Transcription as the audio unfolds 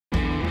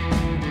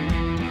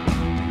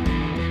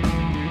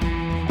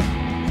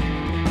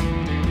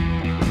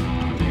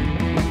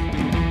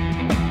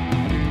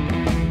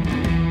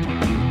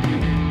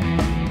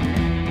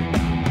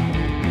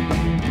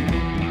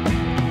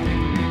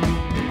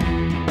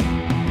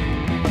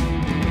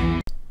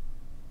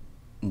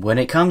When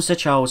it comes to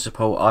child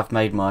support, I've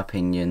made my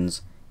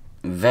opinions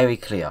very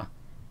clear.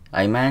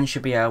 A man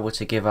should be able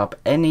to give up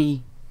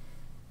any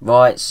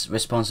rights,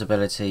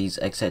 responsibilities,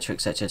 etc.,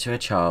 etc. to a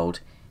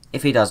child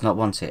if he does not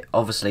want it.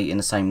 Obviously in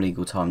the same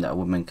legal time that a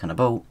woman can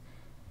abort.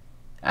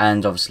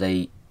 And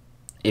obviously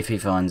if he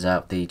finds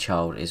out the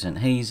child isn't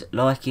his,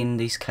 like in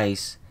this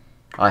case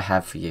I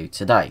have for you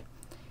today.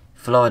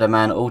 Florida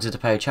man ordered to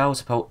pay child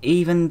support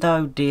even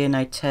though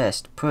DNA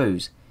test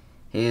proves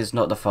he is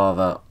not the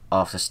father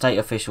after state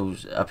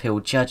officials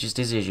appealed judge's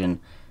decision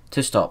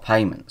to stop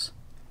payments.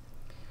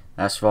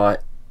 That's right.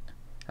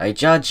 A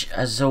judge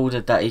has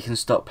ordered that he can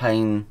stop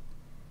paying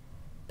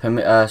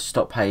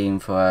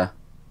for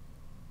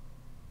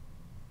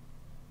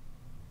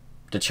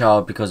the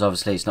child because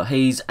obviously it's not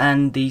his,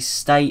 and the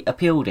state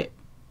appealed it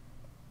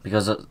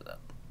because of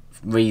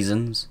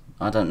reasons,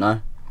 I don't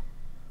know.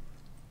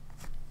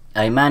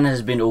 A man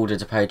has been ordered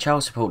to pay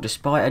child support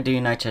despite a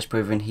DNA test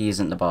proving he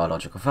isn't the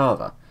biological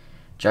father.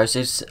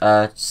 Joseph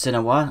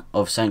Sinawa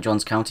of St.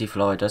 Johns County,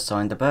 Florida,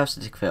 signed the birth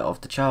certificate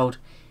of the child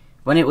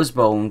when it was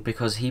born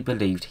because he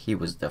believed he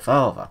was the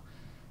father.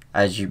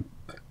 As you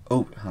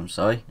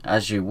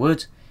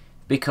would,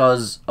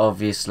 because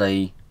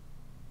obviously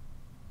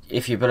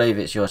if you believe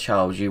it's your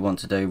child, you want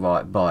to do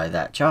right by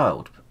that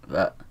child.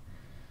 But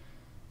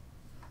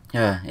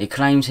yeah, he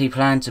claims he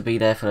planned to be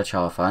there for the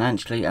child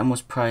financially and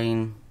was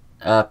paying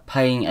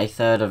a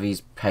third of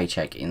his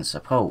paycheck in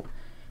support.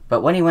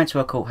 But when he went to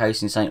a court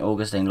house in St.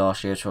 Augustine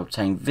last year to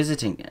obtain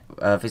visiting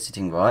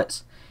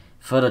rights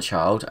for the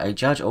child, a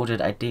judge ordered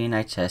a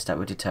DNA test that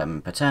would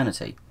determine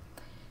paternity.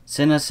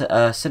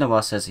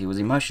 Sinawa says he was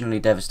emotionally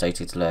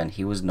devastated to learn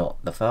he was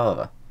not the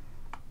father.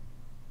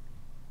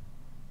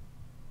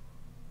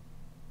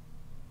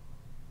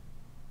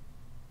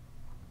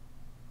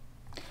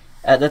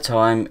 At the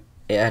time,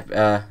 it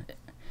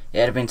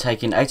had been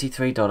taking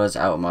 $83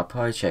 out of my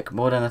paycheck,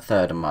 more than a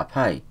third of my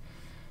pay.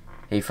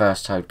 He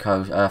first told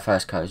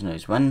First Coast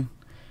News, when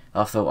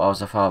I thought I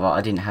was a father,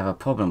 I didn't have a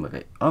problem with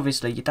it.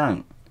 Obviously you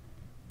don't.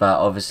 But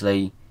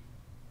obviously,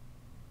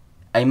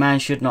 a man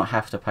should not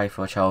have to pay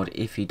for a child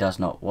if he does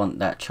not want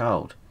that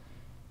child.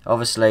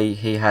 Obviously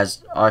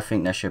I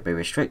think there should be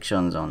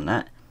restrictions on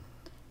that.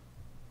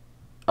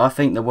 I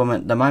think the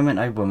moment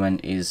a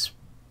woman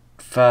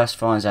first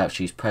finds out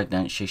she's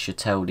pregnant, she should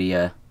tell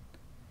the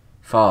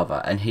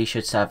father, and he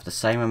should have the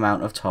same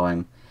amount of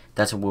time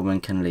that a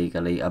woman can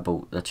legally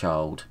abort the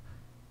child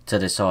to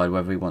decide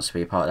whether he wants to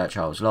be a part of that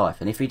child's life.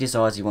 And if he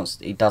decides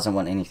he doesn't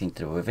want anything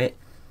to do with it,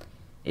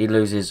 he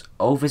loses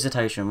all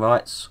visitation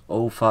rights,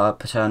 all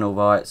paternal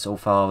rights, all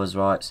father's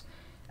rights,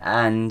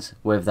 and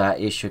with that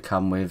it should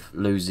come with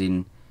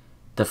losing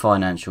the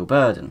financial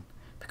burden.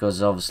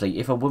 Because obviously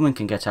if a woman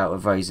can get out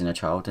of raising a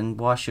child, then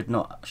why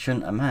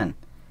shouldn't a man?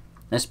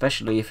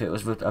 Especially if it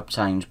was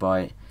obtained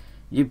by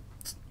you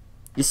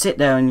sit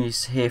there and you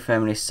hear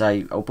feminists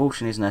say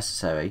abortion is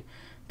necessary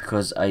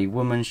because a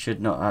woman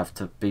should not have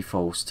to be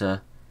forced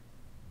to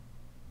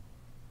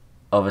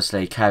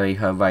obviously carry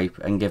her rape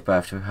and give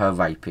birth to her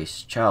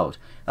rapist child.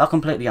 I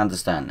completely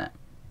understand that.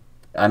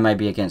 I may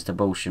be against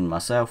abortion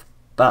myself,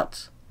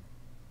 but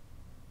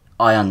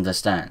I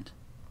understand.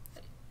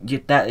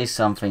 That is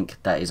something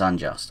that is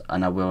unjust,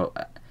 and I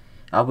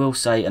will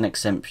say an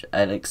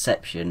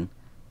exception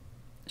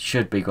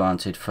should be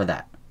granted for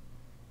that.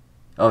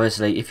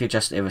 Obviously, if you're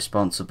just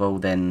irresponsible,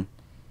 then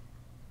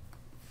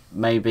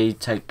maybe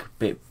take a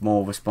bit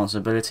more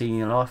responsibility in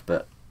your life,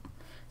 but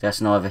that's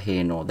neither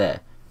here nor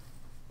there.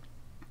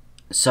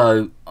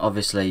 So,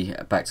 obviously,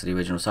 back to the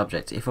original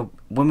subject. If a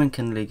woman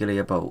can legally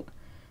abort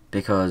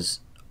because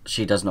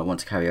she does not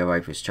want to carry a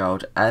rapist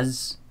child,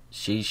 as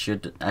she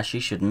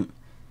shouldn't,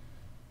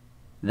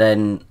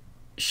 then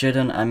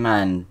shouldn't a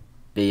man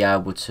be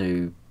able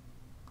to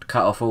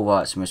cut off all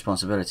rights and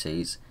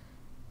responsibilities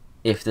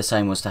if the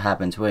same was to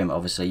happen to him?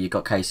 Obviously, you've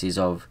got cases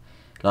of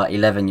like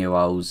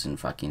 11-year-olds and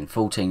fucking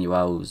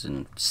 14-year-olds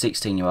and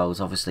 16-year-olds.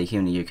 Obviously,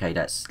 here in the UK,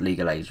 that's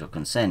legal age of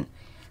consent.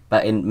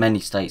 But in many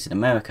states in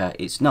America,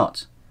 it's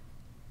not.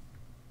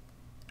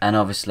 And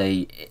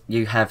obviously,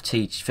 you have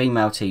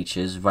female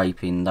teachers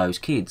raping those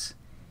kids.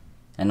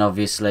 And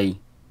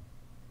obviously,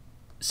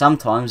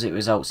 sometimes it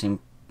results in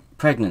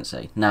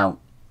pregnancy. Now,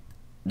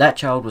 that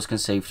child was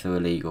conceived through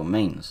illegal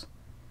means.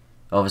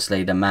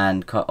 Obviously,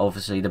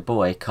 the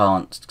boy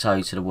can't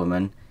say to the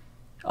woman,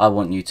 I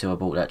want you to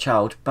abort that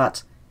child,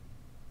 but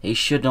he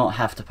should not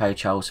have to pay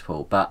child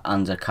support. But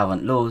under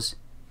current laws,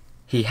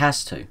 he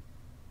has to.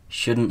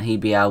 Shouldn't he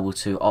be able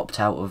to opt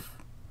out of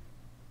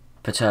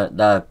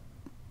the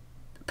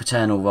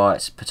paternal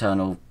rights,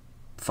 paternal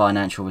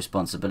financial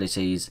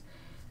responsibilities,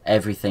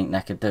 everything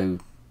that could do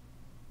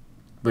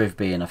with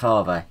being a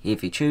father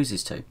if he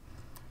chooses to?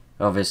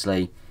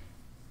 Obviously,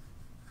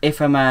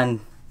 if a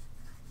man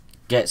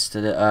gets to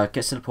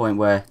the point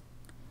where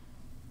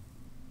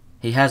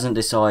he hasn't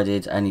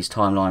decided and his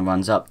timeline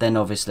runs up, then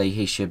obviously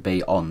he should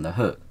be on the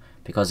hook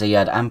because he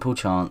had ample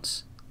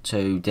chance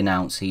to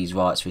denounce his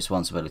rights,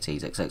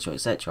 responsibilities, etc.,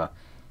 etc.,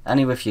 and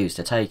he refused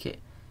to take it.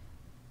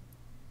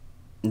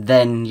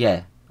 Then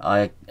yeah,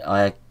 I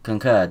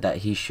concur that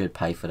he should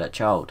pay for that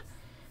child.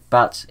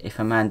 But if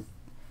a man,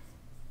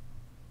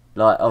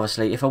 like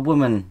obviously, if a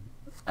woman,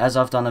 as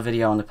I've done a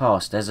video in the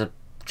past, there's a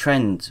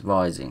trend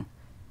rising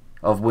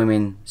of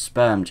women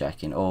sperm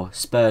jacking or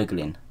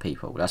spurgling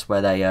people. That's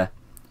where they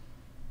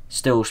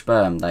steal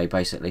sperm. They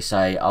basically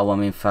say, oh,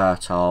 I'm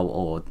infertile,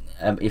 or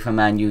if a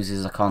man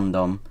uses a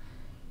condom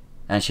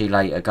and she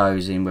later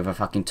goes in with a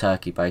fucking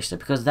turkey baster,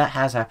 because that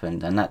has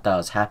happened and that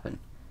does happen.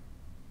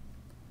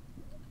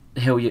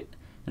 And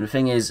the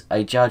thing is,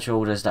 a judge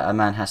orders that a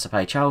man has to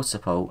pay child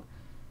support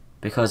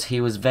because he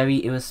was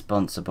very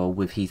irresponsible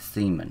with his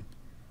semen.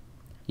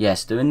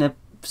 Yes, doing the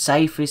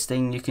safest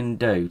thing you can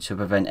do to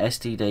prevent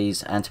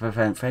STDs and to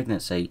prevent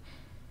pregnancy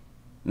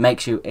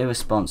makes you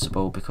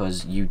irresponsible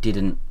because you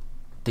didn't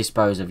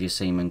dispose of your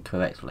semen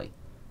correctly.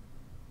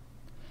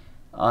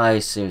 I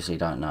seriously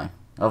don't know.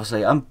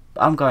 Obviously,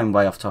 I'm going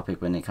way off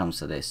topic when it comes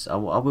to this. I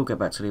will get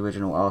back to the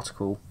original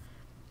article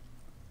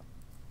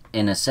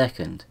in a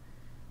second,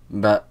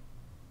 but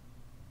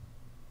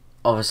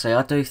obviously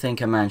I do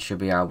think a man should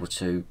be able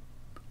to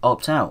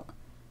opt out.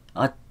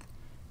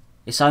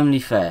 It's only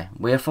fair.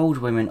 We afford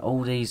women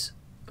all these,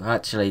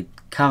 actually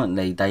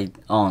currently they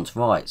aren't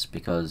rights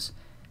because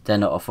they're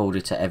not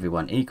afforded to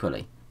everyone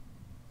equally.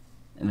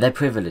 They're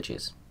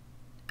privileges.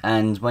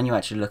 And when you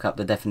actually look up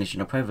the definition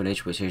of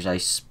privilege, which is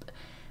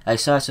a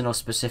certain or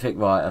specific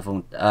right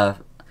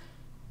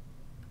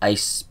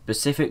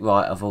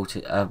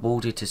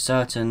awarded to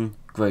certain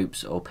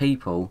groups or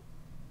people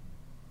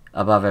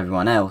above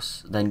everyone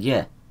else, then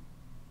yeah,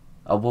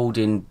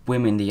 awarding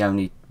women the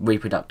only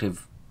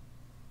reproductive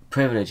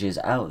privileges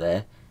out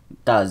there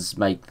does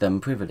make them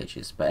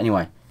privileges. But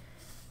anyway,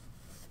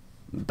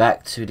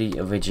 back to the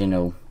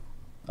original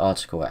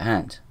article at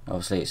hand.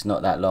 Obviously it's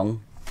not that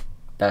long,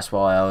 that's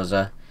why I was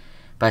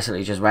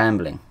basically just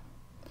rambling.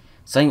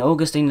 St.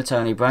 Augustine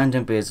attorney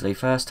Brandon Beardsley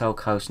first told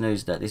Coast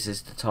News that this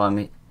is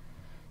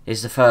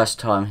the first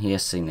time he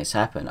has seen this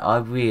happen. I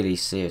really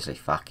seriously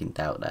fucking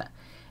doubt that.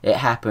 It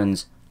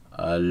happens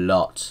a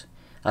lot.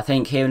 I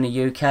think here in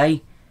the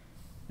UK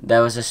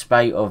there was a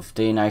spate of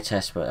DNA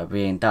tests that are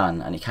being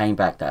done, and it came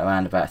back that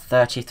around about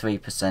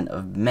 33%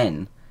 of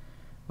men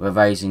were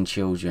raising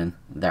children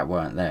that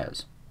weren't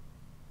theirs.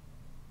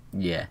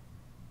 Yeah.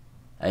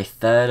 A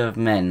third of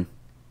men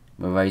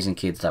were raising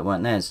kids that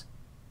weren't theirs.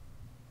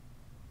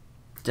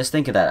 Just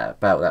think of that,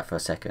 about that for a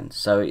second.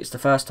 So it's the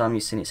first time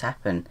you've seen it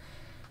happen.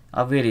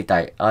 I really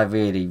doubt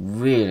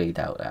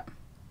that.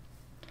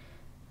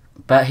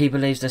 But he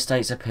believes the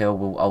state's appeal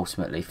will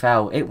ultimately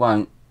fail. It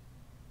won't.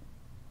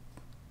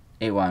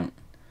 It won't.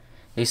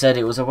 He said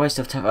it was a waste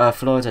of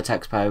Florida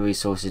taxpayer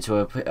resources to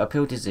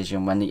appeal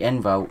decision when the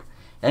end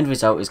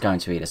result is going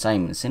to be the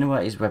same.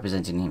 Sinowat is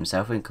representing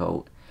himself in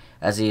court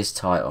as he is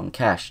tight on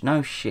cash.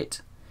 No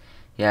shit.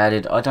 He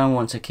added, I don't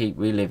want to keep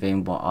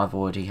reliving what I've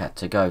already had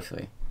to go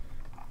through.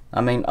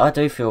 I mean, I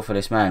do feel for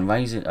this man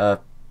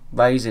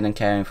raising and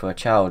caring for a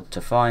child to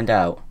find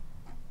out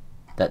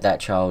that that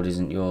child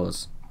isn't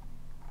yours.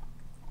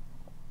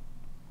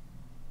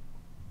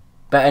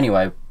 But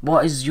anyway,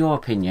 what is your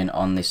opinion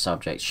on this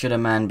subject? Should a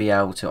man be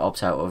able to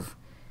opt out of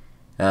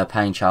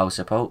paying child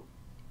support?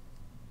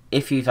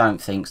 If you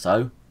don't think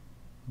so,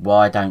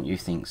 why don't you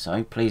think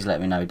so? Please let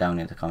me know down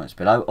in the comments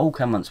below. All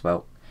comments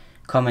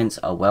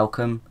are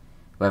welcome,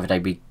 whether they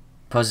be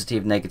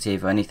positive,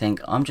 negative, or anything.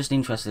 I'm just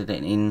interested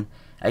in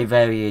a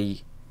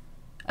varied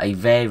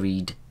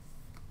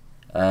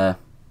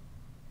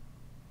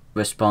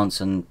response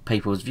and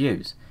people's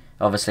views.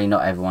 Obviously,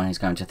 not everyone is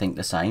going to think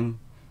the same,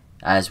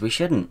 as we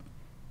shouldn't.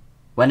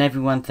 When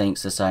everyone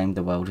thinks the same,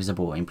 the world is a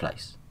boring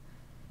place.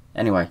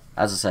 Anyway,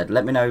 as I said,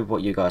 let me know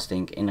what you guys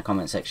think in the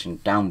comment section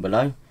down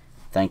below.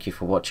 Thank you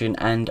for watching,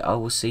 and I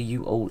will see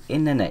you all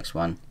in the next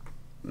one.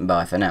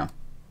 Bye for now.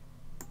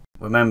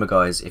 Remember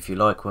guys, if you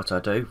like what I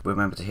do,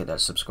 remember to hit that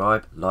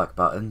subscribe, like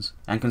buttons,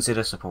 and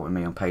consider supporting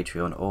me on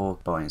Patreon or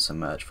buying some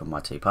merch from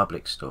my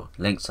TeePublic store.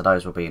 Links to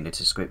those will be in the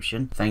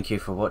description. Thank you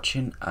for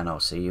watching, and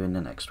I'll see you in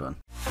the next one.